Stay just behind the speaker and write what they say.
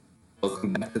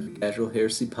Welcome back to the Casual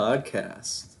Heresy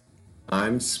Podcast.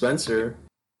 I'm Spencer.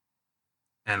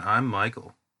 And I'm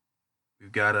Michael.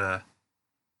 We've got a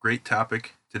great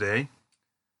topic today.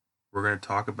 We're going to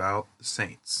talk about the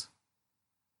Saints.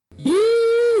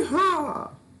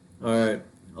 Yeehaw! Alright,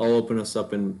 I'll open us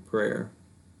up in prayer.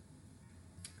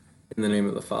 In the name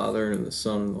of the Father, and of the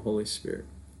Son, and the Holy Spirit.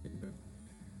 Amen.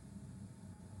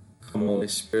 Come, Holy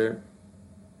Spirit,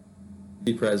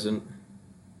 be present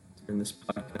during this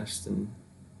podcast and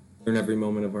during every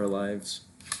moment of our lives.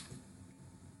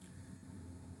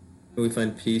 May we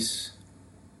find peace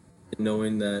in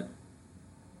knowing that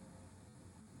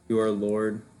you are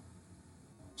Lord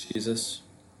Jesus.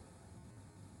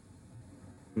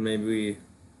 And may we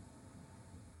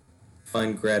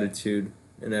find gratitude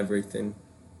in everything.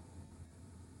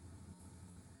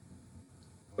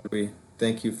 Lord, we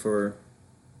thank you for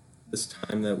this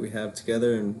time that we have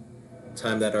together and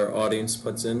time that our audience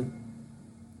puts in.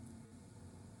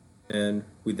 And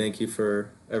we thank you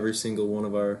for every single one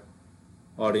of our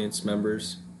audience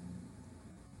members.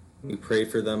 We pray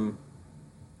for them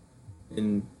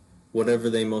in whatever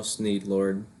they most need,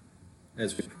 Lord,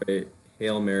 as we pray,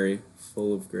 Hail Mary,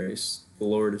 full of grace, the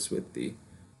Lord is with thee.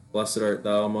 Blessed art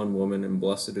thou among women, and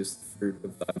blessed is the fruit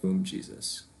of thy womb,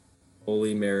 Jesus.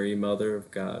 Holy Mary, Mother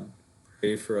of God,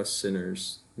 pray for us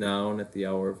sinners, now and at the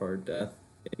hour of our death.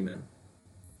 Amen.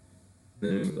 In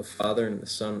the name of the Father, and of the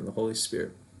Son, and the Holy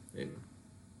Spirit. Amen.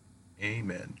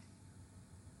 Amen.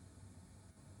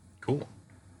 Cool.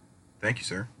 Thank you,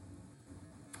 sir.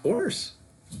 Of course.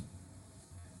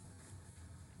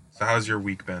 So how's your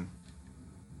week been?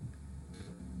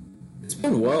 It's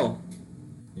been well.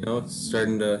 You know, it's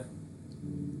starting to...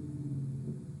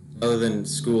 Other than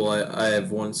school, I have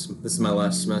this is my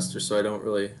last semester, so I don't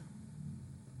really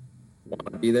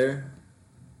want to be there.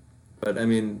 But, I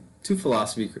mean, 2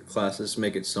 philosophy classes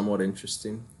make it somewhat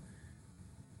interesting.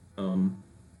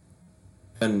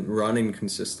 Been running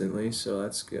consistently, so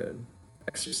that's good.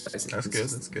 Exercising.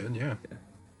 That's good, yeah.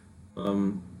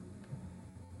 How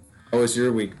has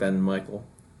your week been, Michael?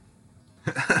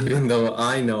 Even though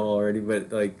I know already,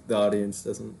 but, like, the audience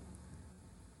doesn't.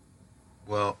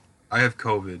 Well, I have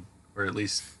COVID, or at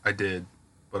least I did,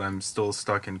 but I'm still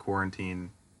stuck in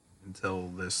quarantine until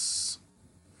this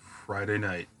Friday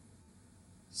night.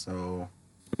 So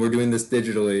We're doing this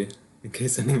digitally, in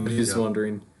case anybody's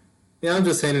wondering. Yeah, I'm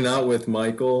just hanging out with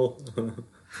Michael.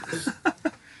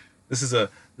 this is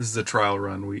a trial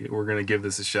run. We're gonna give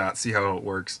this a shot, see how it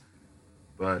works.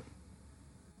 But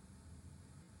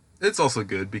it's also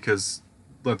good because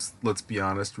let's be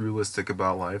honest, realistic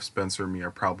about life. Spencer and me are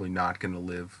probably not gonna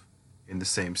live in the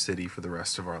same city for the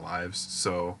rest of our lives.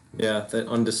 So yeah, that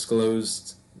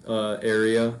undisclosed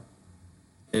area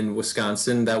in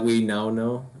Wisconsin that we now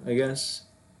know, I guess,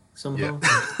 somehow.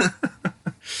 Yeah.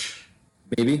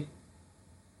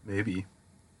 Maybe.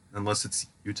 Unless it's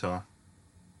Utah.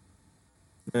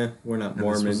 We're not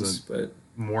Mormons, but...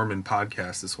 Mormon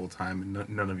podcast this whole time, and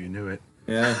none of you knew it.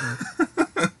 Yeah.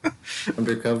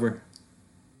 Undercover.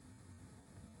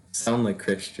 Sound like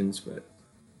Christians, but...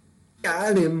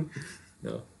 Got him!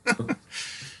 No.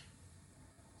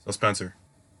 So, Spencer,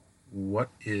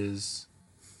 what is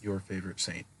your favorite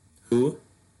saint? Who?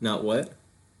 Not what?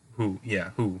 Who? Yeah,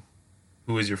 who?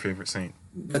 Who is your favorite saint?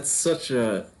 That's such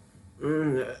a...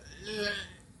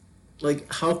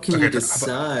 Like, how can you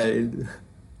decide?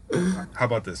 How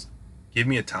about this? Give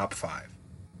me a top 5.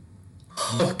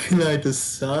 How can I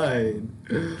decide?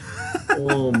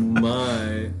 Oh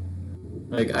my.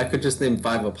 Like, I could just name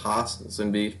 5 apostles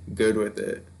and be good with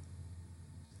it.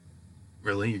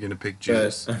 Really? You're gonna pick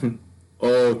Judas?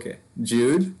 Oh, okay.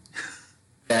 Jude?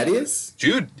 Thaddeus?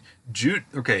 Jude.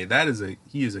 Okay,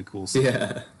 he is a cool saint.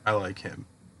 Yeah. I like him.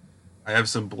 I have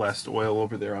some blessed oil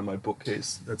over there on my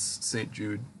bookcase. That's St.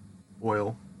 Jude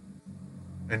oil.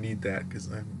 I need that because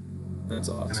That's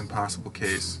awesome. An impossible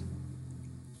case.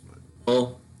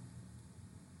 Well,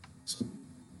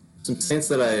 some saints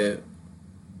that I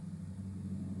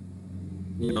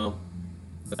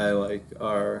like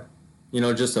are,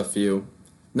 just a few.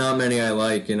 Not many I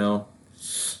like, Few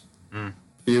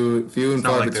and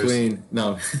far between.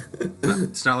 No.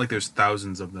 It's not like there's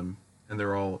thousands of them, and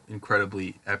they're all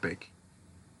incredibly epic.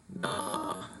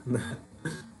 Nah.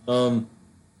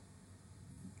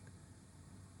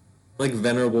 Like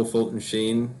Venerable Fulton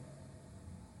Sheen.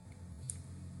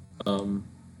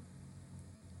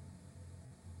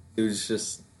 He was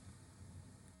just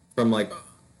from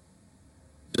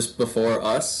just before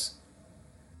us.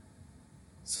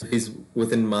 So he's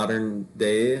within modern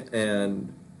day,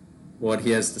 and what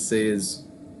he has to say is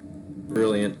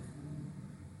brilliant.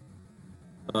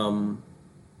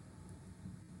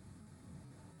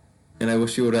 And I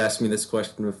wish you would have asked me this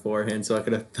question beforehand so I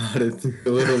could have thought it through a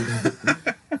little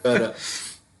bit. But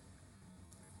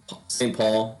St.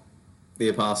 Paul, the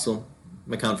Apostle,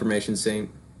 my confirmation saint,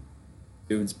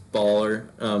 dude's baller.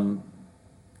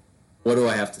 What do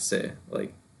I have to say?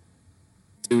 Like,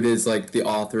 dude is like the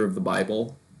author of the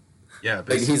Bible. Yeah, Like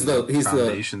basically he's the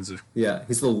foundations of yeah,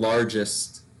 he's the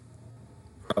largest,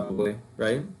 probably,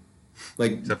 right?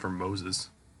 Like, except for Moses.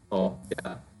 oh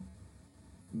yeah,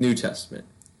 New Testament.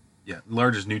 Yeah,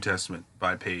 largest New Testament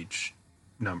by page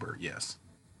number. Yes,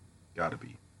 gotta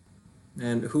be.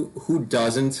 And who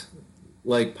doesn't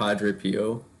like Padre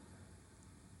Pio?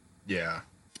 Yeah.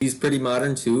 He's pretty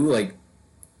modern too, like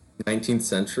 19th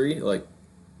century, like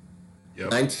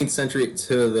Yep. 19th century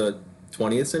to the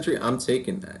 20th century. I'm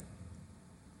taking that.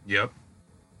 Yep.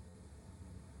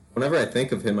 Whenever I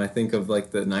think of him, I think of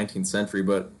like the 19th century,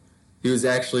 but he was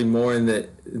actually more in the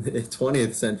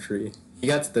 20th century. He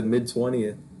got to the mid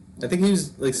 20th. I think he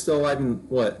was like still alive in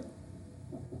what?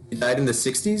 He died in the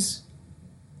 60s?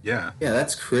 Yeah. Yeah,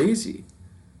 that's crazy.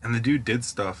 And the dude did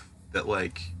stuff that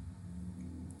like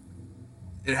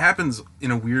it happens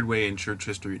in a weird way in church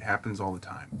history. It happens all the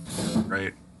time,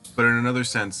 right? But in another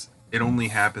sense, it only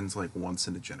happens like once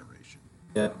in a generation.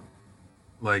 Yeah.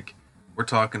 Like we're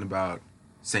talking about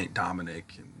Saint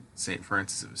Dominic and Saint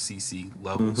Francis of Assisi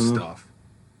level Mhm. stuff.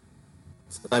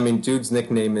 I mean, dude's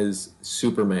nickname is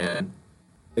Superman.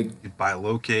 Like, He could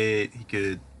bilocate. He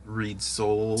could read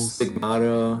souls.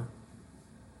 Stigmata.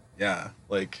 Yeah,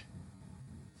 like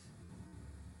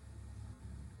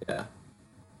Yeah.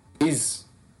 He's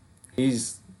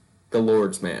the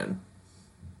Lord's man.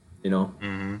 You know?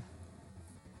 mm-hmm.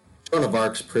 Joan of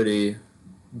Arc's pretty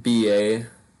BA.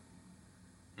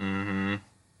 Mm-hmm.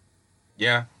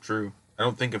 Yeah, true. I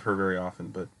don't think of her very often,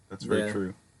 but that's very Yeah.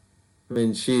 true. I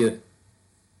mean, she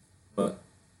what,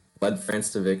 led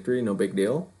France to victory, no big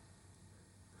deal.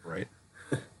 Right?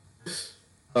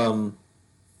 Little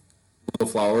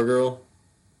Flower Girl,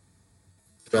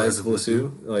 Therese Therese of of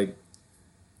Lisieux, like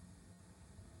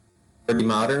pretty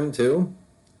modern too,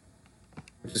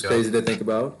 which is Yeah. crazy to think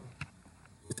about.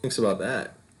 Who thinks about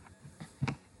that?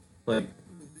 Like,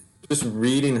 just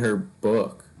reading her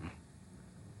book.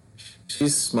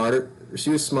 She's smarter. She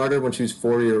was smarter when she was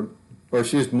 40, or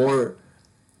she was more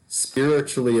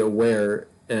spiritually aware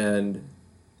and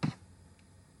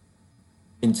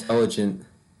intelligent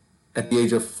at the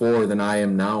age of 4 than I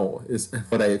am now, is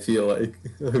what I feel like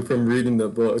from reading the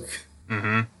book.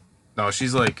 Mm-hmm. No,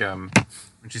 she's like when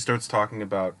she starts talking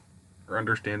about her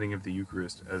understanding of the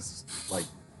Eucharist as like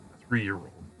a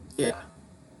 3-year-old. Yeah.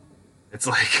 It's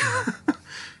like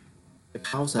Like,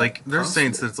 how's that like there's possible?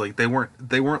 saints that's like they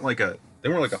weren't like a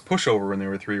pushover when they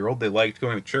were 3-year-old. They liked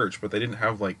going to church, but they didn't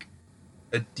have like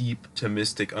a deep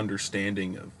Thomistic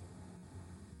understanding of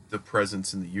the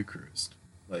presence in the Eucharist.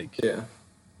 Like Yeah.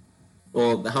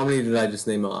 Well, how many did I just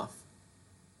name off?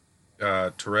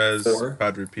 Therese, 4?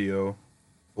 Padre Pio,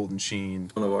 Fulton Sheen,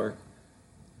 Joan of Arc.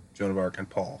 Joan of Arc, and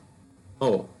Paul.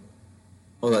 Oh.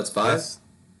 Oh, that's 5?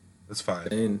 That's 5.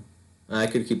 Dang. I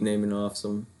could keep naming off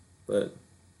some, but,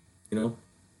 you know.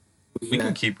 We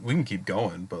can keep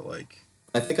going, but like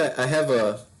I think I have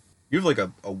you have like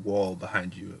a wall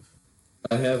behind you of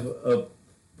I have a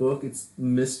book. It's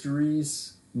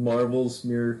Mysteries, Marvels,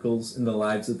 Miracles, and the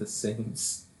Lives of the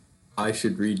Saints. I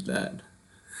should read that.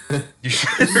 You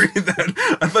should read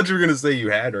that. I thought you were gonna say you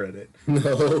had read it.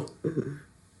 No.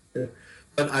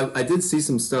 But I did see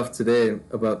some stuff today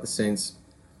about the Saints.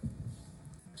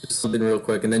 Just something real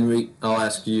quick, and then I'll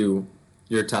ask you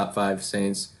your top 5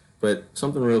 Saints. But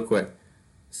something real quick.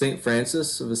 Saint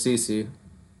Francis of Assisi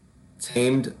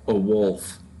tamed a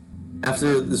wolf.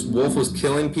 After this wolf was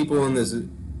killing people in this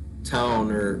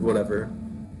town or whatever,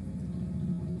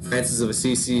 Francis of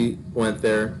Assisi went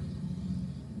there,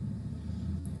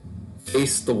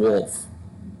 faced the wolf,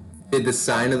 did the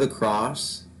sign of the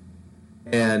cross,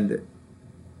 and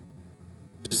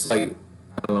just like,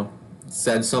 I don't know,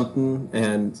 said something,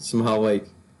 and somehow like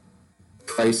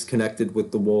Christ connected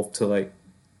with the wolf to like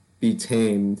be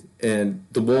tamed, and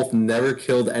the wolf never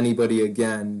killed anybody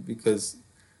again because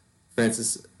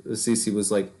Francis Assisi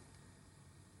was like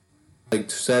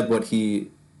said what he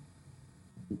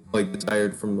like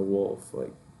desired from the wolf,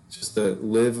 like just to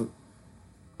live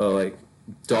a like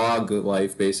dog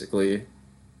life basically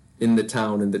in the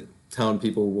town, and the town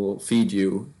people will feed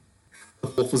you. The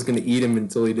wolf was gonna eat him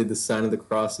until he did the sign of the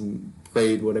cross and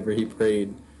prayed whatever he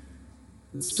prayed.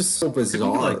 It's just so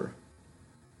bizarre.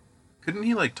 Couldn't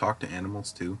he like talk to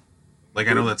animals too? Like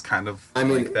I know that's kind of I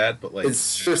mean, like that, but like It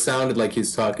sure sounded like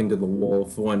he's talking to the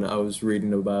wolf when I was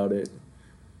reading about it.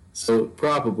 So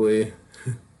probably.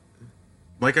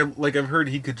 I've heard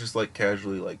he could just like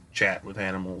casually like chat with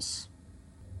animals.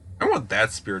 I want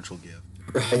that spiritual gift.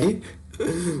 Right?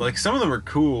 Like some of them are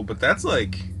cool, but that's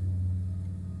like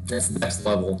That's next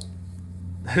level.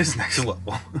 that is next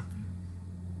level.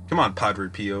 Come on, Padre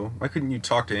Pio. Why couldn't you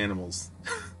talk to animals?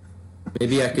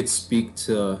 Maybe I could speak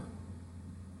to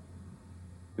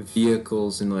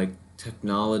vehicles and like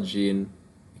technology, and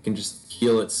it can just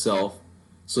heal itself.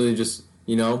 So you just,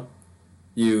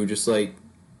 you just like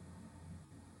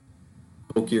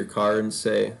poke your car and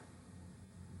say,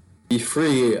 be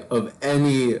free of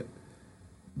any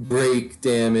brake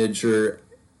damage or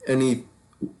any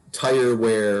tire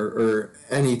wear or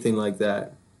anything like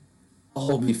that.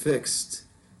 All be fixed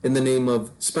in the name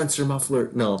of Spencer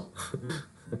Muffler. No.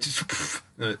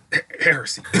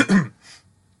 Heresy.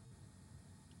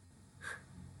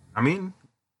 I mean,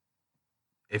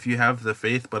 if you have the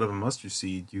faith but of a mustard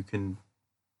seed, you can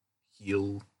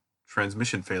heal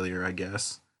transmission failure, I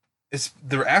guess. It's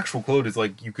the actual quote is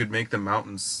like you could make the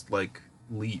mountains like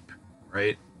leap,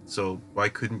 right? So why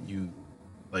couldn't you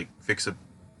like fix a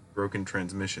broken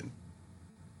transmission?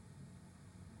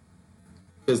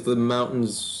 Because the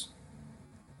mountains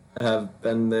have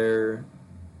been there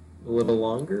a little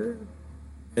longer,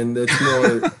 and it's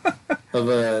more of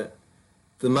a.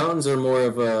 The mountains are more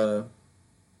of a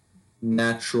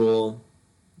natural,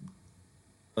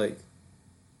 like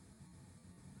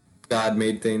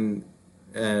God-made thing,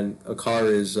 and a car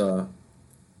is a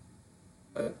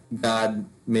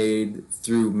God-made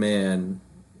through man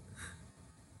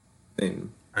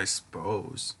thing. I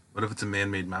suppose. What if it's a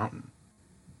man-made mountain?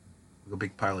 Like a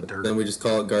big pile of dirt. Then we just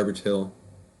call it Garbage Hill.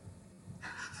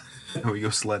 And we go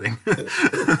sledding.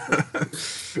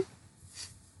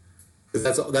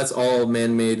 That's all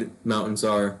man-made mountains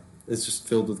are. It's just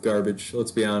filled with garbage.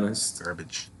 Let's be honest.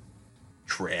 Garbage.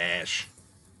 Trash.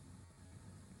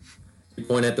 You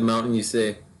point at the mountain, you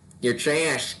say, "You're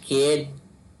trash, kid."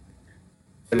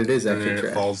 But it is And actually then it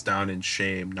trash. falls down in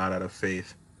shame, not out of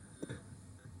faith.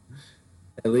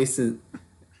 At least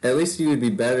you would be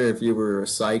better if you were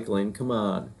recycling. Come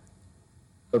on.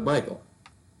 But Michael,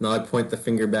 now I point the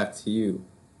finger back to you.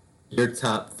 Your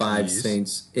top 5 Yes.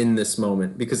 saints in this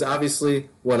moment, because obviously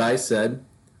what I said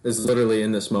is literally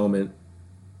in this moment.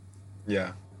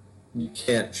 Yeah. You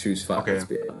can't choose 5. Okay. Let's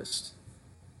be honest.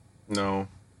 No.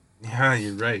 Yeah,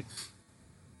 you're right.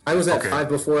 I was at Okay. 5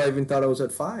 before I even thought I was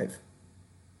at 5.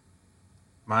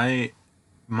 My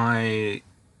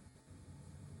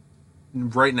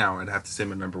right now I'd have to say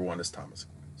my number 1 is Thomas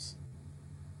Aquinas.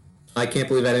 I can't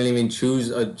believe I didn't even choose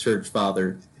a church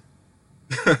father.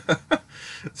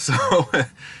 So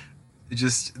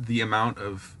just the amount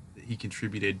of he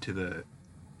contributed to the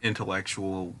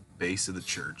intellectual base of the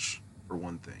church for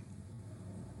one thing.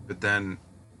 But then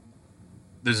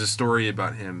there's a story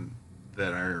about him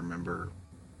that I remember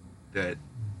that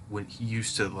when he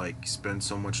used to like spend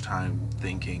so much time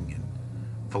thinking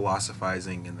and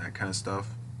philosophizing and that kind of stuff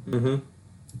Mm-hmm.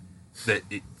 that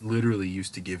it literally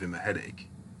used to give him a headache,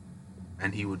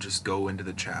 and he would just go into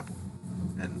the chapel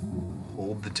and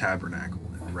hold the tabernacle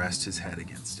and rest his head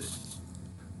against it.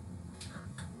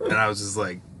 And I was just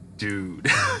like, dude,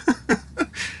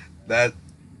 that,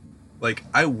 like,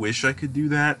 I wish I could do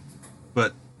that,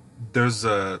 but there's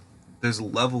a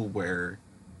level where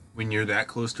when you're that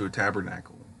close to a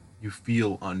tabernacle, you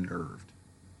feel unnerved.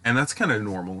 And that's kind of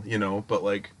normal, but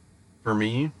like for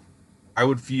me, I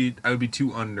would be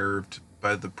too unnerved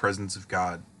by the presence of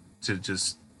God to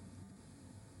just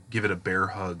give it a bear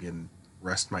hug and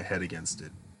rest my head against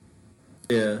it.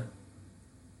 Yeah.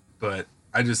 But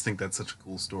I just think that's such a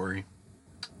cool story.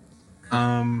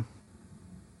 And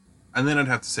then I'd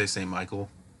have to say St. Michael,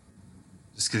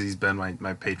 just because he's been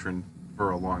my patron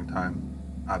for a long time,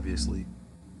 obviously.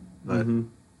 But Mm-hmm.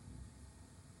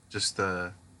 just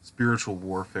the spiritual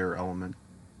warfare element.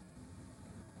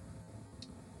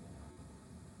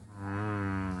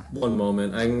 One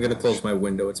moment. I'm going to close my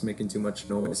window. It's making too much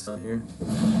noise down here.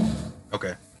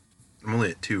 Okay. I'm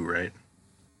only at 2, right?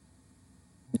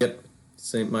 Yep.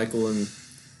 St. Michael and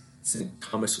St.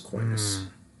 Thomas Aquinas.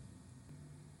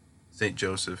 St.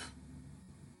 Joseph.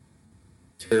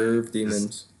 Terror of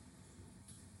demons.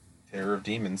 Terror of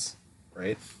demons,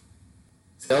 right?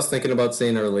 See, I was thinking about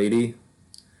saying Our Lady,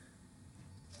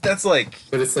 That's like,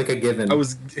 but it's like a given. I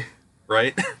was,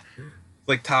 right?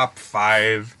 Like top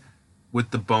 5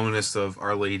 with the bonus of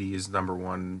Our Lady is number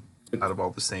 1 out of all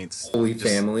the saints. Holy Just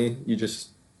Family. You just...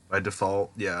 by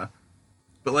default, yeah.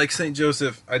 But like St.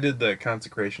 Joseph, I did the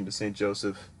consecration to St.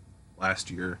 Joseph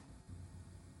last year.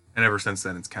 And ever since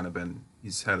then, it's kind of been,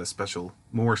 he's had a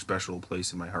more special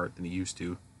place in my heart than he used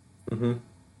to. Mm-hmm.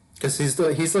 Because he's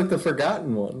like the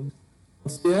forgotten one.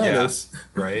 Let's be Yeah, honest.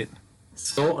 right.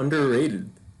 So underrated.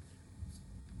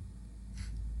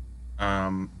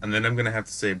 And then I'm gonna have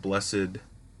to say Blessed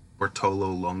Bartolo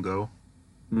Longo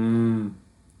Mm.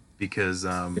 because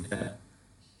Yeah.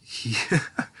 he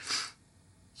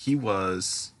he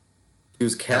was He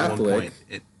was at one Catholic.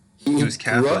 point he was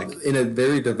Grew up Catholic. in a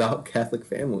very devout Catholic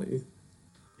family.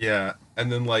 Yeah,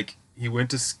 and then like he went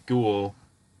to school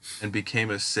and became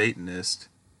a Satanist,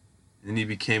 and he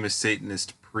became a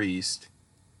Satanist priest,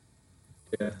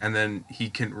 Yeah. and then he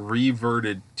can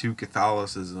reverted to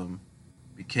Catholicism,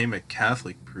 became a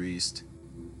Catholic priest,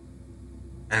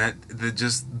 and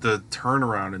just the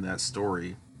turnaround in that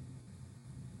story.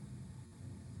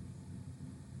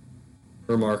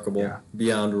 Remarkable. Yeah,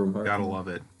 Beyond gotta remarkable. love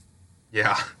it.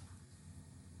 Yeah.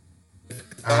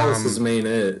 Catholicism ain't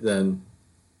it, then.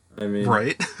 I mean,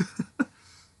 Right.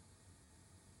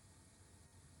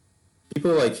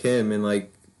 people like him and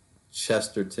like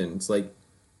Chesterton, it's like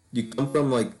you come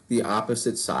from like the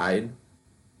opposite side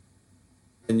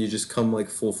and you just come like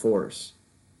full force.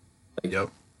 Like Yep.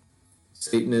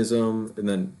 Satanism and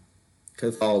then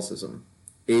Catholicism.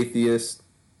 Atheist,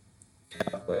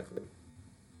 Catholic.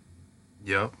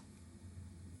 Yep.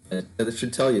 That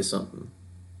should tell you something.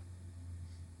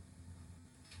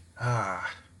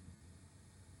 Ah,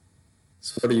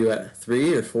 So what are you at?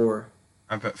 3 or 4?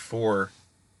 I'm at 4,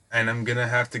 and I'm gonna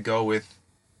have to go with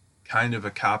kind of a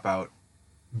cop out,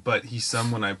 but he's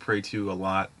someone I pray to a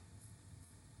lot,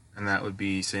 and that would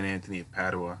be Saint Anthony of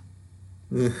Padua.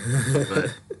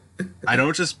 But I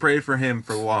don't just pray for him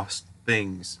for lost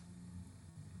things.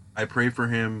 I pray to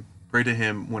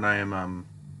him when I am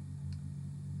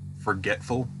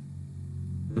forgetful,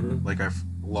 Mhm. like I've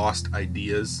lost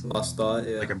ideas, Lost thought,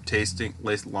 yeah. like I'm tasting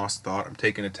lost thought. I'm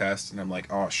taking a test and I'm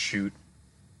like, oh shoot,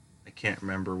 I can't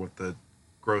remember what the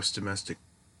gross domestic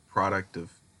product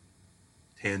of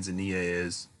Tanzania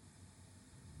is.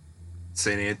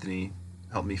 Saint Anthony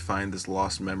helped me find this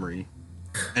lost memory,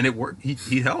 and it worked.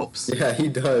 He helps. Yeah, he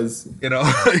does. You know,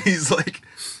 he's like.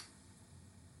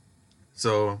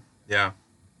 So yeah,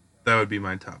 that would be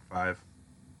my top 5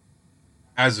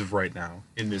 as of right now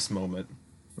in this moment.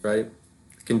 Right?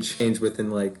 It can change within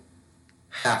like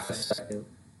half a second.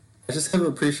 I just have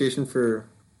appreciation for,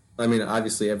 I mean,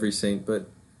 obviously every saint, but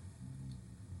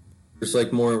there's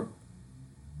like more.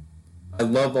 I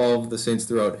love all of the saints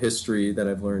throughout history that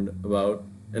I've learned about,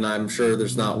 and I'm sure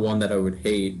there's not one that I would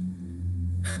hate.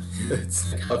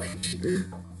 It's like, how could you,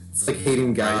 it's like hating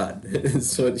Right. God.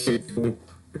 It's what you're doing.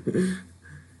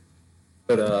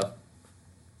 But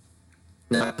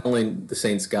not only the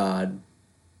saints God,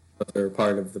 but they're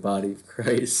part of the body of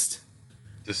Christ.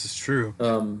 This is true.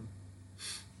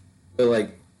 But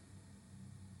like,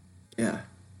 yeah,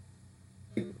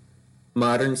 like,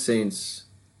 modern saints,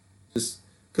 just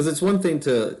because it's one thing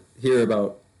to hear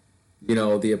about,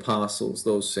 the apostles,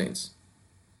 those saints,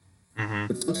 Hmm.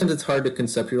 but sometimes it's hard to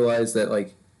conceptualize that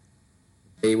like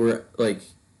they were like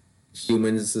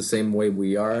humans the same way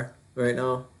we are right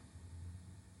now.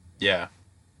 Yeah.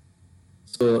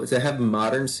 So to have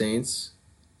modern saints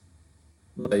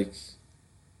like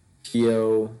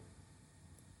Pio,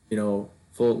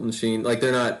 Fulton Sheen, like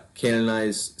they're not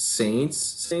canonized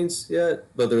saints yet,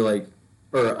 but they're like,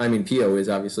 or I mean, Pio is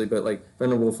obviously, but like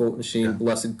Venerable Fulton Sheen, Yeah.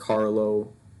 Blessed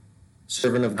Carlo,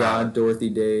 Servant of Uh, God, Dorothy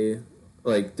Day,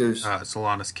 like there's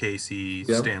Solanus Casey,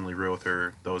 yep, Stanley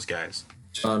Rother, those guys.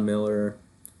 John Miller,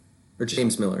 or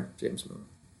James Miller,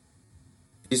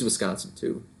 he's Wisconsin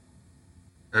too.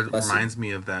 It Blessed. reminds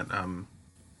me of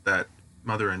that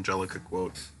Mother Angelica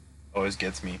quote. Always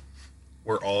gets me.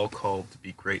 We're all called to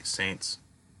be great saints.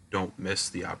 Don't miss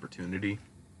the opportunity.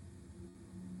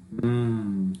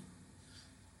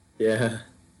 Yeah.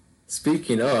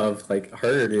 Speaking of, like,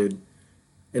 her, dude,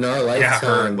 in our Yeah, her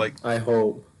lifetime, like I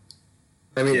hope.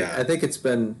 I mean, yeah, I think it's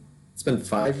been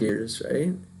 5 years,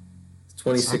 right? It's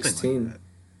something like 2016. that.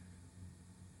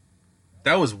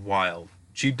 That was wild.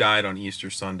 She died on Easter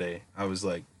Sunday. I was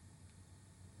like,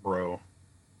 bro,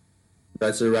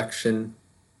 Resurrection.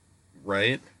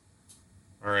 right?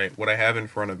 All right, what I have in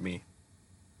front of me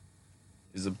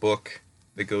is a book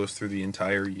that goes through the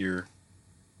entire year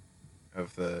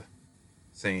of the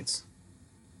saints.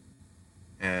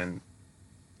 And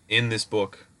in this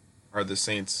book are the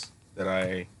saints that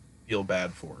I feel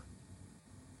bad for.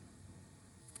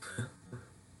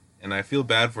 And I feel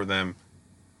bad for them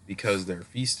because their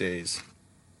feast days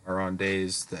are on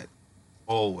days that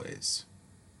always,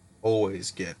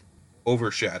 always get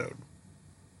overshadowed.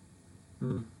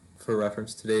 For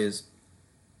reference, today is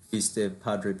Feast Day of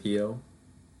Padre Pio.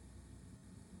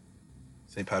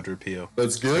 St. Padre Pio.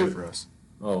 That's Pray good. for us.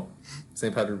 Oh,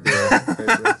 St. Padre Pio. Pray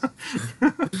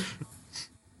for us.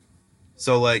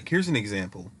 So, like, here's an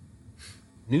example.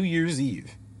 New Year's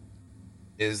Eve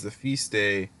is the feast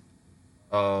day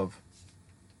of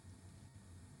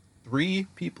three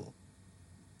people: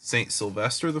 Saint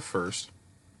Sylvester the First,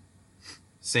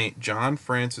 Saint John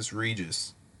Francis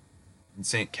Regis, and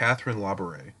Saint Catherine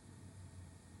Labouré.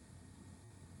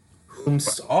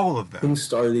 But all of them. Whom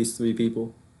star these three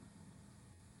people?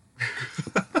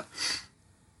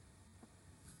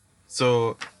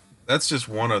 So that's just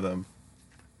one of them.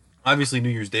 Obviously, New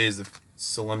Year's Day is the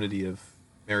solemnity of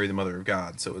Mary, the Mother of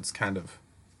God, so it's kind of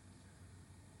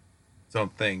its own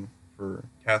thing for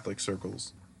Catholic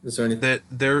circles. Is there anything? That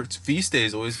their feast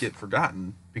days always get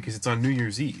forgotten because it's on New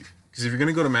Year's Eve. Because if you're going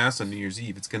to go to Mass on New Year's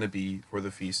Eve, it's going to be for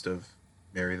the feast of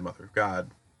Mary, the Mother of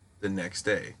God, the next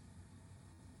day.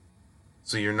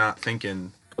 So you're not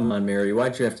thinking, Come on, Mary.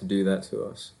 Why'd you have to do that to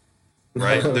us?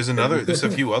 right? There's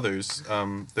a few others.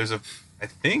 I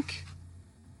think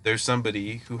there's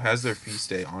somebody who has their feast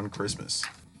day on Christmas.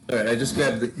 All right, I just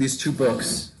grabbed these two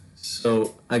books.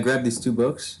 So I grabbed these two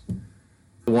books.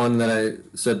 The one that I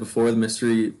said before, The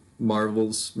Mystery,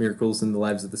 Marvels, Miracles in the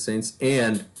Lives of the Saints,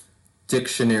 and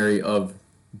Dictionary of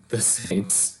the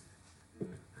Saints.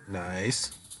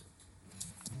 Nice.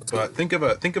 But think of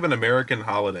an American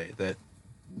holiday that,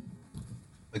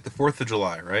 like the 4th of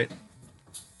July, right?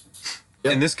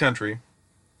 Yep. In this country,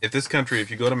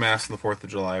 if you go to Mass on the 4th of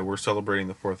July, we're celebrating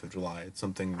the 4th of July. It's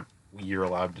something you're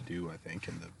allowed to do, I think,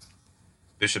 in the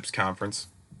Bishops' Conference.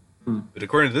 But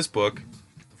according to this book,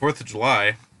 the 4th of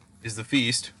July is the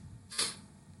feast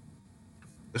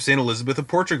of St. Elizabeth of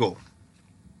Portugal.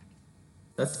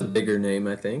 That's the bigger name,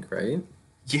 I think, right?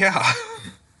 Yeah.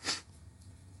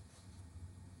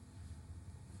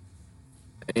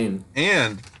 Dang.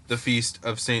 And the feast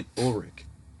of St. Ulrich,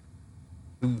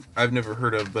 who I've never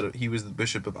heard of, but he was the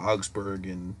Bishop of Augsburg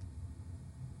in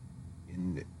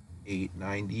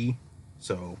 890.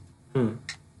 So,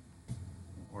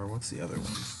 or what's the other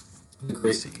one?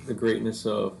 The greatness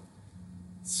of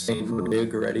Saint Maria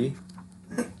Goretti.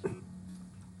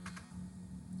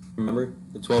 Remember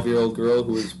the 12-year-old girl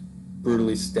who was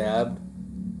brutally stabbed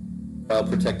while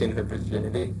protecting her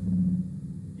virginity?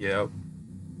 Yep.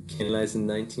 Canonized in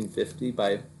 1950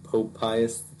 by Pope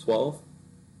Pius XII.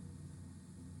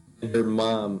 And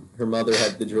her mother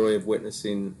had the joy of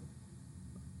witnessing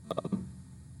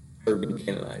her being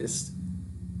canonized.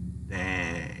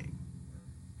 Dang.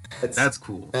 That's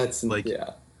cool. That's like,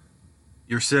 yeah.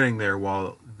 You're sitting there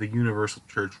while the Universal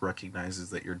Church recognizes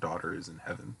that your daughter is in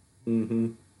heaven. Mm-hmm.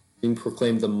 Being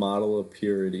proclaimed the model of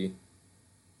purity.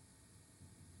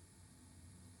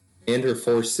 And her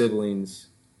 4 siblings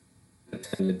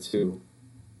attended too.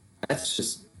 That's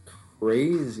just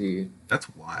crazy.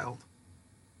 That's wild.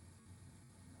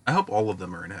 I hope all of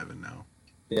them are in heaven now.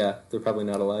 Yeah, they're probably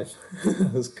not alive.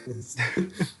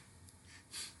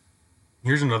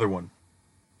 Here's another one.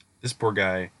 This poor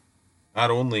guy,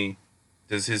 not only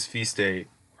does his feast day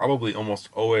probably almost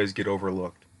always get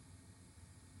overlooked,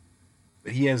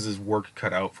 but he has his work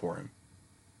cut out for him.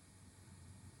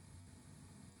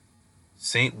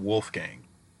 Saint Wolfgang.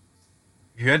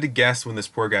 If you had to guess when this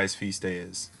poor guy's feast day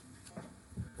is,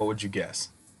 what would you guess?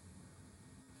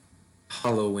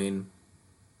 Halloween.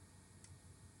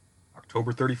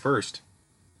 October 31st.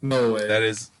 No way. That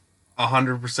is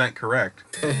 100% correct.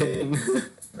 Dang.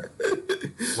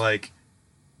 Like,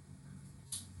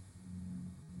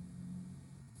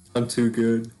 I'm too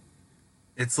good.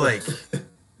 it's like,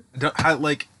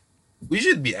 we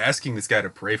should be asking this guy to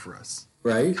pray for us.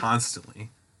 Right?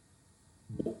 Constantly.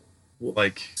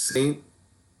 Like, Saint...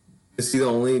 Is he the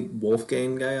only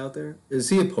Wolfgang guy out there? Is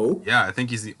he a pope? yeah, I think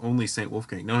he's the only Saint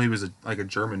Wolfgang. No, he was a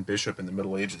German bishop in the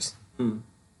Middle Ages.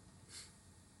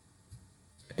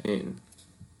 Dang.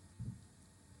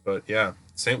 But yeah,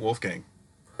 Saint Wolfgang.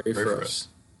 Pray for us.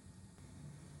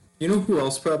 You know who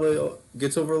else probably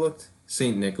gets overlooked?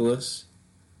 Saint Nicholas.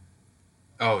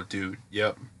 Oh, dude,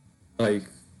 yep. Like,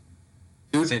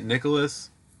 dude. Saint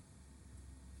Nicholas,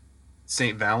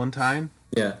 Saint Valentine,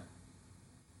 Yeah.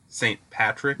 Saint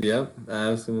Patrick. Yep. I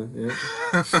was gonna. Yeah.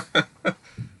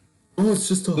 Oh, it's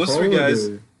just a Those holiday. three guys.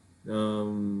 I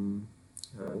don't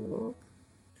know.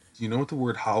 Do you know what the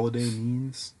word holiday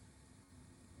means?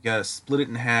 You gotta split it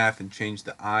in half and change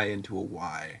the I into a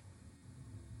Y.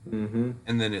 Mm-hmm.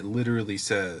 And then it literally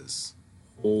says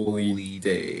Holy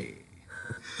Day.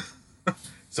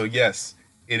 So yes,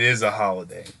 it is a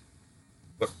holiday.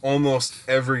 But almost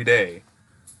every day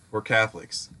for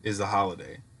Catholics is a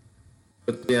holiday.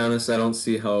 But to be honest, I don't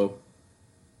see how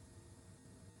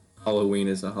Halloween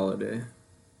is a holiday.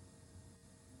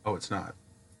 Oh, it's not.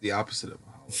 The opposite of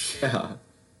a holiday. Yeah.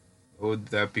 What would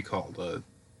that be called? A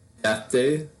Death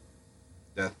Day?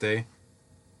 death day?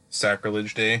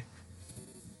 Sacrilege Day.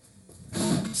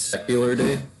 Secular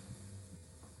day.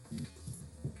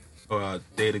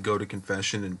 Day to go to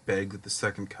confession and beg that the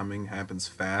second coming happens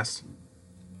fast.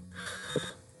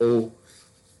 Oh,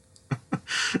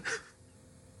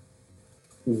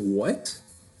 what?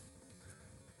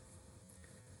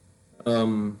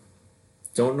 Don't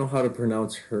know how to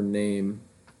pronounce her name.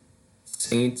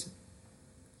 Saint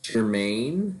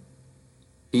Germain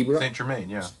Pebrox. Saint Germain,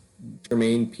 yeah.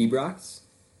 Germain Pebrox.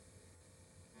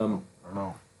 I don't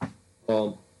know.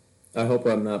 Well, I hope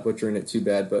I'm not butchering it too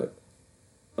bad, but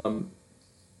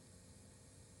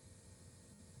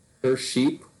her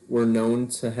sheep were known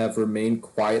to have remained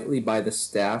quietly by the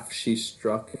staff she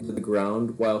struck into the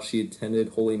ground while she attended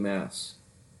Holy Mass.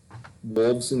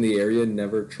 Wolves in the area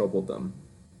never troubled them.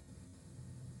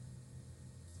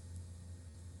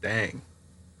 Dang.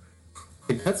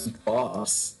 That's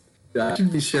boss. I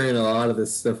should be sharing a lot of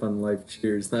this stuff on Life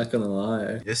Cheers, not gonna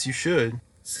lie. Yes, you should.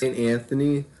 St.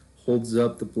 Anthony holds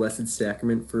up the Blessed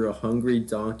Sacrament for a hungry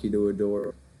donkey to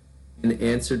adore, in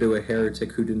answer to a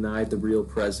heretic who denied the real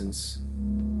presence.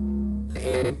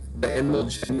 The animal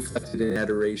genuflected in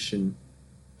adoration,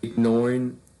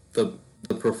 ignoring the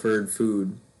preferred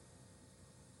food.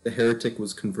 The heretic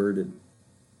was converted.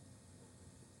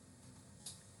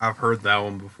 I've heard that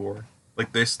one before.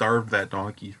 Like, they starved that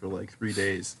donkey for like 3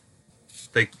 days.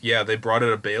 They brought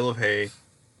it a bale of hay,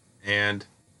 and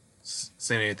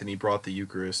St. Anthony brought the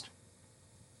Eucharist.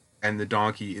 And the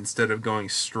donkey, instead of going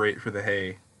straight for the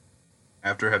hay,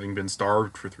 after having been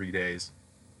starved for 3 days,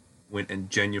 went and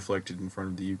genuflected in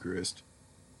front of the Eucharist.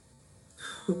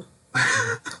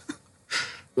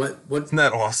 What? Isn't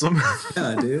that awesome?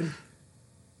 Yeah, dude.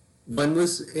 When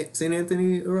was St.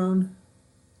 Anthony around?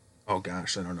 Oh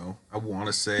gosh, I don't know. I want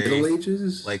to say Middle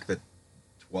Ages? like the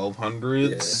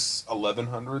 1200s,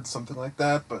 1100s, something like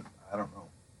that, but I don't know.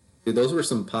 Dude, those were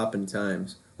some poppin'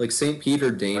 times. Like St.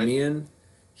 Peter Damian,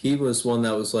 he was one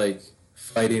that was like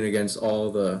fighting against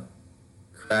all the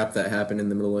crap that happened in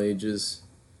the Middle Ages.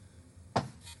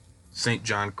 St.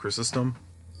 John Chrysostom.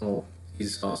 Oh,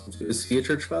 he's awesome too. Is he a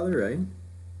church father, right?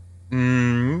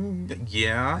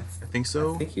 Yeah, I think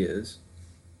so. I think he is.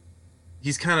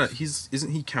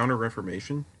 Isn't he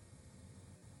Counter-Reformation?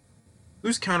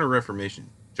 Who's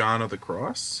Counter-Reformation? John of the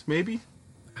Cross, maybe?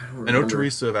 I don't I know remember.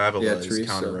 Teresa of Avila Yeah, is Teresa.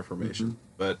 Counter-Reformation, Mhm.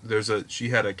 but she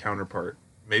had a counterpart.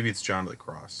 Maybe it's John of the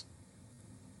Cross.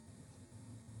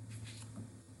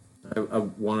 I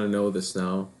want to know this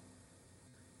now.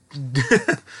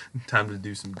 Time to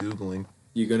do some Googling.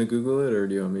 You gonna Google it, or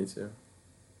do you want me to?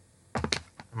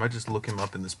 I might just look him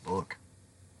up in this book.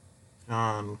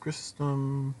 John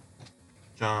Chrysostom,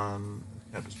 John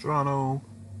Capistrano,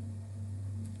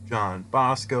 John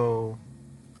Bosco,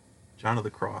 John of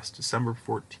the Cross, December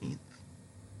 14th.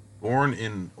 Born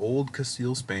in Old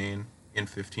Castile, Spain in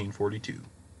 1542.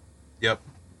 Yep.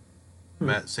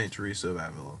 Met St. Teresa of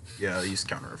Avila. Yeah, he's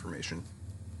Counter-Reformation.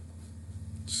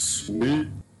 Sweet.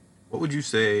 What would you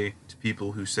say to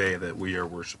people who say that we are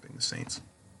worshiping the saints?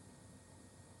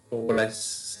 What would I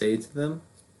say to them?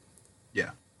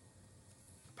 Yeah.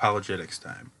 Apologetics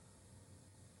time.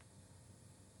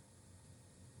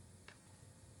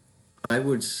 I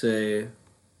would say,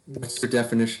 what's your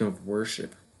definition of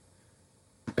worship?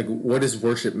 Like, what does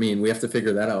worship mean? We have to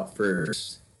figure that out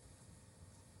first.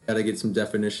 Gotta get some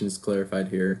definitions clarified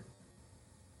here.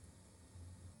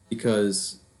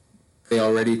 Because they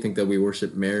already think that we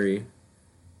worship Mary.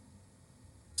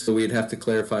 So we'd have to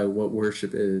clarify what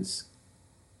worship is.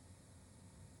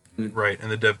 Right, and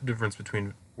the difference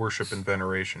between worship and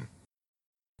veneration.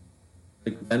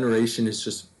 Like, veneration is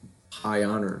just high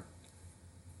honor.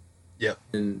 Yep.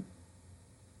 And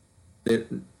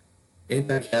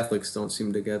anti-Catholics don't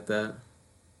seem to get that.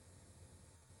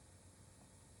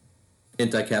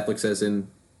 Anti-Catholics as in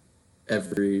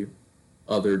every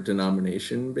other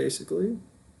denomination, basically.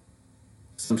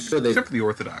 I'm sure they... Except for the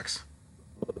Orthodox.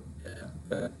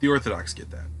 Yeah, The Orthodox get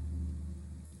that.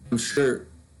 I'm sure...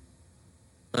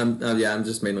 I'm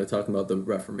just mainly talking about the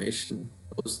Reformation.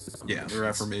 Yeah, the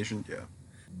Reformation, yeah.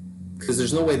 Because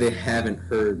there's no way they haven't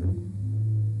heard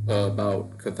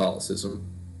about Catholicism.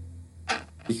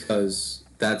 Because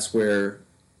that's where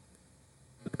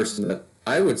the person that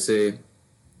I would say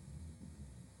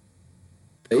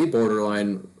they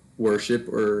borderline worship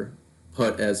or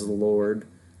put as the Lord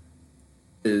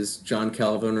is John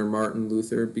Calvin or Martin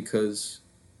Luther, because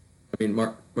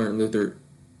Martin Luther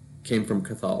came from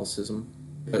Catholicism,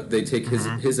 but they take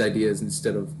his ideas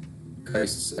instead of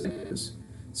Christ's ideas.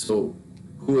 So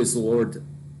who is the Lord?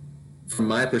 From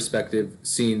my perspective,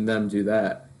 seeing them do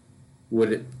that,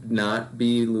 would it not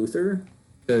be Luther?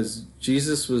 Because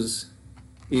Jesus was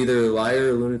either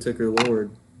liar, lunatic, or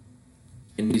Lord,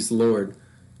 and he's Lord.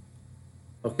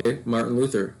 Okay, Martin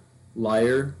Luther,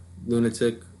 liar,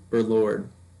 lunatic, or Lord.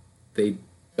 They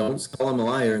don't call him a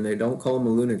liar and they don't call him a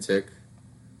lunatic,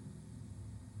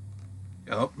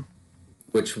 Yep.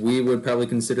 which we would probably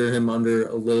consider him under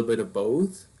a little bit of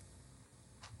both.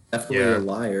 Definitely Yeah. a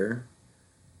liar.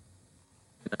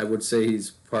 I would say he's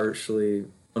partially,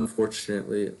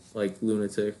 unfortunately, like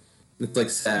lunatic. It's like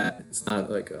sad. It's not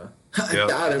like a I Yep.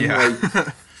 got him. Yeah.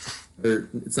 Like, or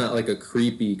it's not like a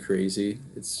creepy crazy.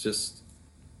 It's just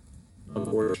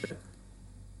unfortunate.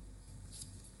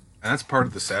 And that's part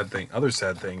of the sad thing. Other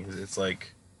sad thing is it's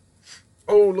like,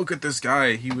 oh, look at this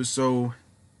guy. He was so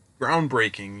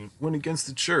groundbreaking. Went against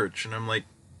the church. And I'm like,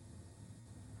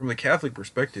 from the Catholic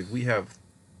perspective, we have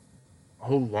a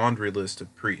whole laundry list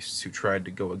of priests who tried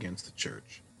to go against the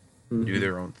church, do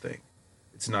their own thing.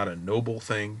 It's not a noble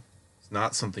thing. It's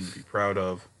not something to be proud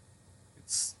of.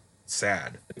 It's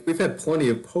sad. We've had plenty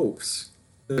of popes.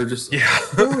 They're just Yeah.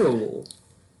 horrible.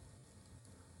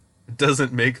 It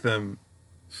doesn't make them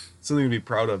something to be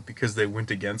proud of because they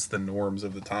went against the norms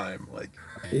of the time. Like,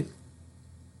 Right?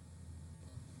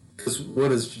 Because what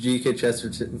does G.K.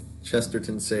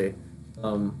 Chesterton say?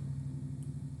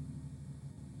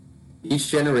 Each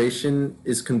generation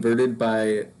is converted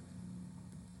by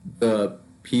the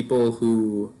people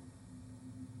who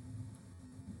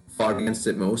fought against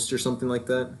it most, or something like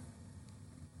that.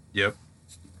 yep,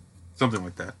 something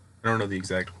like that. I don't know the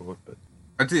exact quote, but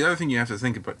I think the other thing you have to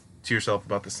think about to yourself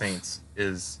about the saints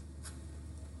is,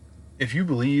 if you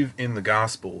believe in the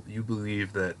gospel, you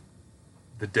believe that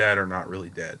the dead are not really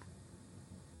dead.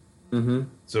 Mm-hmm.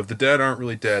 So if the dead aren't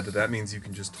really dead, that means you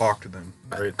can just talk to them,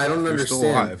 right? I don't They're understand.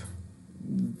 still alive.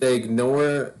 They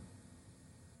ignore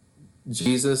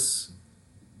Jesus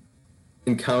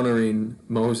encountering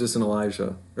Moses and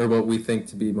Elijah, or what we think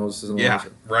to be Moses and Yeah,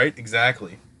 Elijah. right.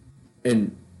 Exactly.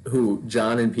 And who,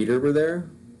 John and Peter were there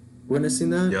witnessing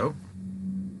that? Yep.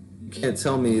 You can't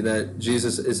tell me that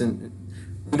Jesus isn't.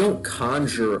 We don't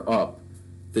conjure up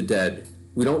the dead.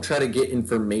 We don't try to get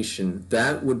information.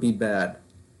 That would be bad.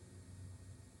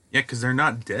 Yeah, because they're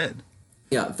not dead.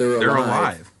 Yeah, they're They're alive.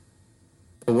 alive.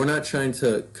 But we're not trying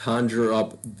to conjure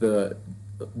up the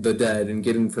dead and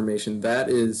get information. That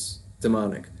is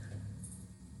demonic.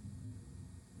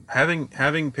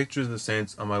 Having pictures of the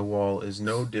saints on my wall is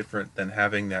no different than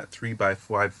having that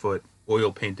 3x5 foot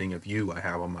oil painting of you I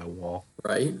have on my wall,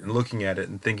 Right? and looking at it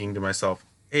and thinking to myself,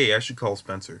 hey, I should call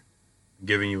Spencer,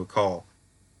 giving you a call,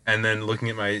 and then looking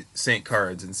at my saint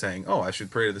cards and saying, oh, I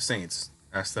should pray to the saints,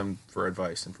 ask them for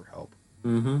advice and for help.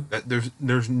 Mm-hmm. That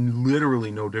there's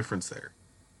literally no difference there.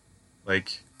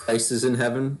 Like, Christ is in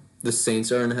heaven. The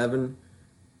saints are in heaven.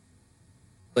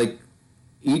 Like,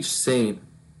 each saint,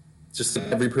 just like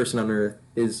every person on earth,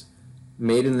 is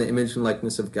made in the image and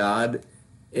likeness of God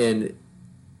and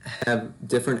have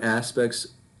different aspects.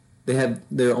 They have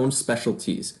their own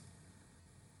specialties.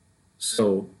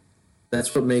 So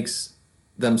that's what makes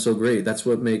them so great. That's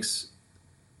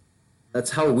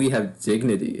how we have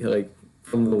dignity, like,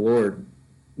 from the Lord.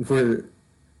 We're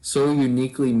so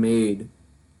uniquely made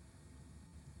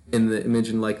in the image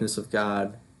and likeness of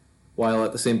God, while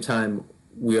at the same time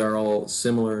we are all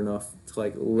similar enough to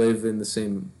like live in the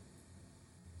same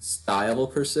style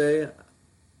per se,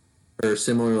 or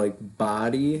similar like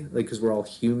body, like because we're all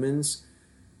humans.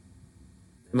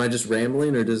 Am I just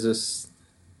rambling, or does this?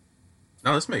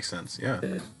 no, this makes sense. Yeah.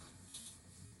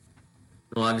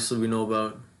 Well, obviously we know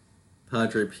about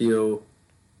Padre Pio.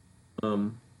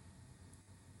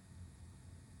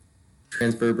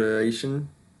 Transverberation,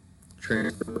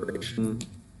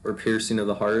 or piercing of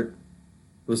the heart,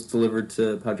 was delivered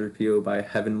to Padre Pio by a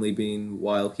heavenly being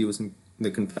while he was in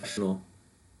the confessional.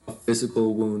 A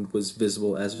physical wound was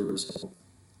visible as a result.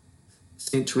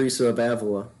 Saint Teresa of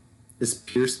Avila is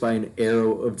pierced by an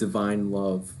arrow of divine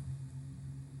love.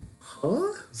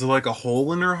 Huh? Is it like a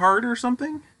hole in her heart or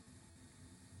something?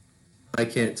 I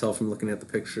can't tell from looking at the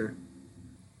picture.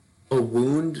 A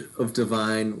wound of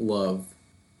divine love.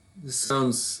 This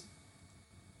sounds...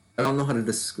 I don't know how to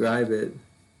describe it.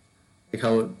 Like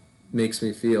how it makes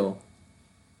me feel.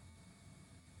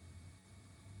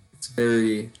 It's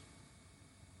very...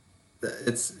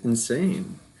 It's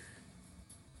insane.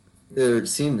 It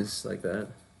seems like that.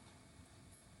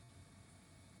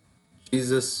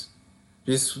 Jesus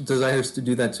desires to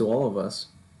do that to all of us.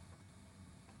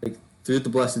 Like, through the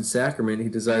Blessed Sacrament, he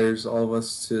desires all of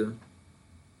us to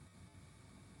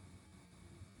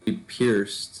be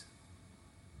pierced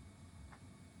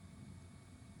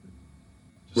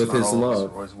Just with not his all of us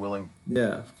love. are always willing.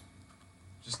 Yeah.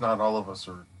 Just not all of us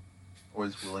are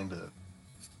always willing to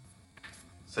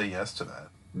say yes to that.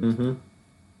 Mm-hmm.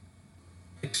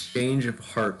 Exchange of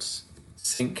hearts.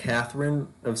 Saint Catherine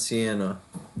of Siena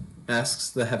asks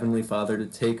the Heavenly Father to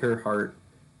and take her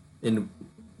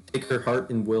heart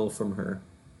and will from her.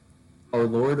 Our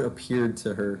Lord appeared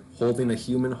to her, holding a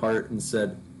human heart, and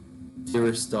said,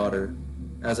 "Dearest daughter,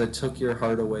 as I took your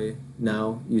heart away,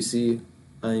 now, you see,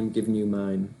 I am giving you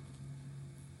mine."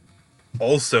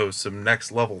 Also, some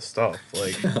next level stuff.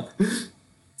 Like,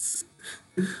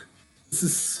 This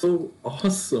is so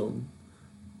awesome.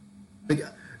 Like,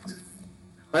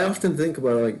 I often think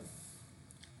about it, like,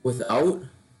 without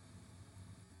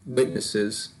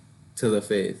witnesses to the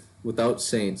faith, without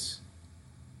saints,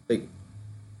 like,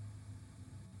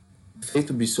 faith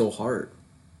would be so hard.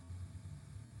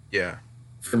 yeah,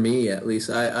 For me, at least,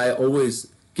 I always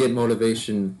get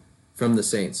motivation from the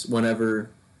saints whenever,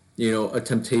 a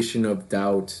temptation of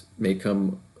doubt may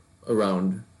come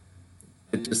around.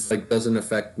 It just, like, doesn't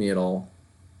affect me at all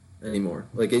anymore.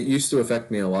 Like, it used to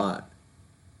affect me a lot.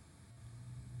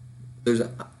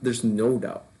 There's no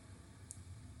doubt.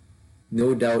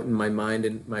 No doubt in my mind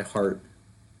and my heart.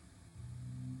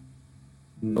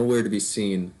 Nowhere to be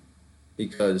seen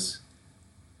because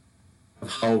of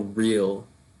how real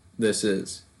this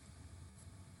is.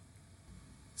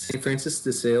 St. Francis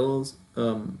de Sales'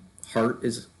 heart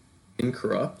is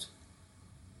incorrupt.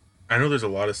 I know there's a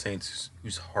lot of saints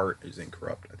whose heart is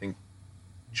incorrupt. I think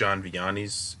John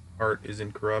Vianney's heart is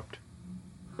incorrupt.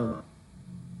 And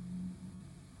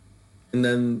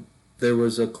then there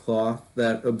was a cloth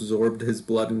that absorbed his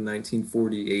blood in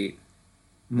 1948,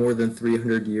 more than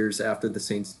 300 years after the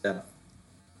saint's death.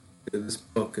 This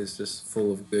book is just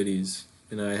full of goodies,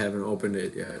 and I haven't opened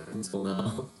it yet until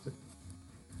now.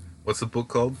 What's the book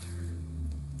called?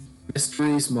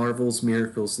 Mysteries, Marvels,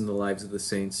 Miracles in the Lives of the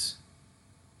Saints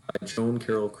by Joan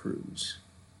Carroll Cruz.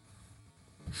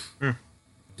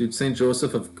 Dude, St.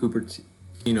 Joseph of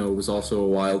Cupertino was also a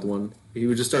wild one. He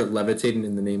would just start levitating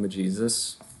in the name of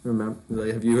Jesus. Remember?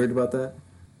 Like, have you heard about that?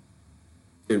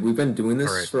 Dude, we've been doing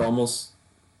this for almost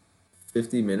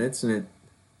 50 minutes, and it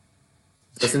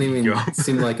doesn't even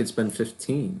seem like it's been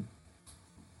 15.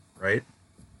 Right?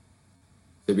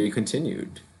 To be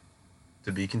continued.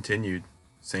 To be continued.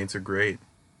 Saints are great.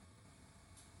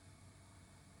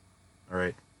 All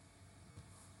right.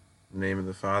 In the name of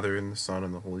the Father, and the Son,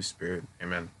 and the Holy Spirit.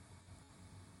 Amen.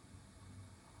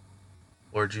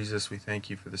 Lord Jesus, we thank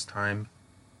you for this time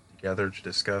together to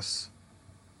discuss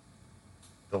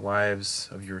the lives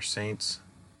of your saints.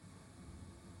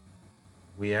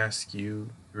 We ask you,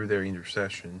 through their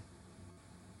intercession,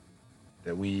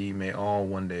 that we may all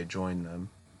one day join them.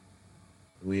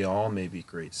 We all may be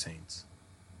great saints.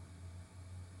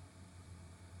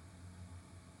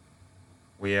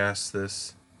 We ask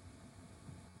this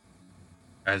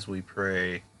as we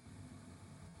pray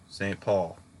St.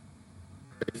 Paul,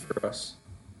 Pray for us.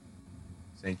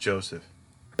 St. Joseph,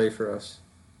 Pray for us.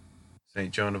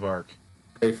 St. Joan of Arc,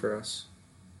 Pray for us.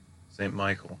 St.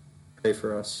 Michael, Pray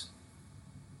for us.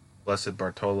 Blessed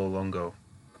Bartolo Longo,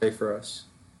 Pray for us.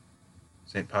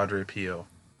 St. Padre Pio,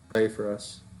 Pray for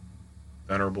us.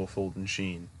 Venerable Fulton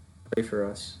Sheen, Pray for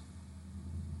us.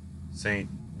 St.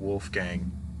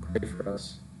 Wolfgang, Pray for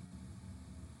us.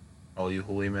 all you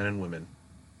holy men and women.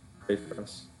 Pray for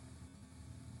us.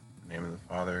 In the name of the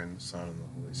Father, and the Son, and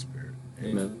the Holy Spirit.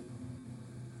 Amen.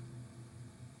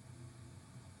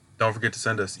 Don't forget to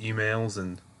send us emails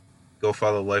and go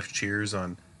follow Life Cheers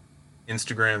on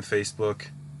Instagram, Facebook,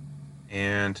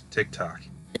 and TikTok.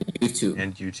 YouTube.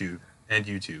 And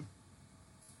YouTube.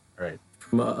 All right.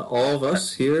 From all of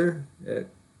us here at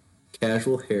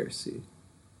Casual Heresy,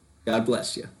 God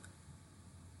bless you.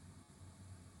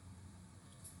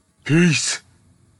 Peace.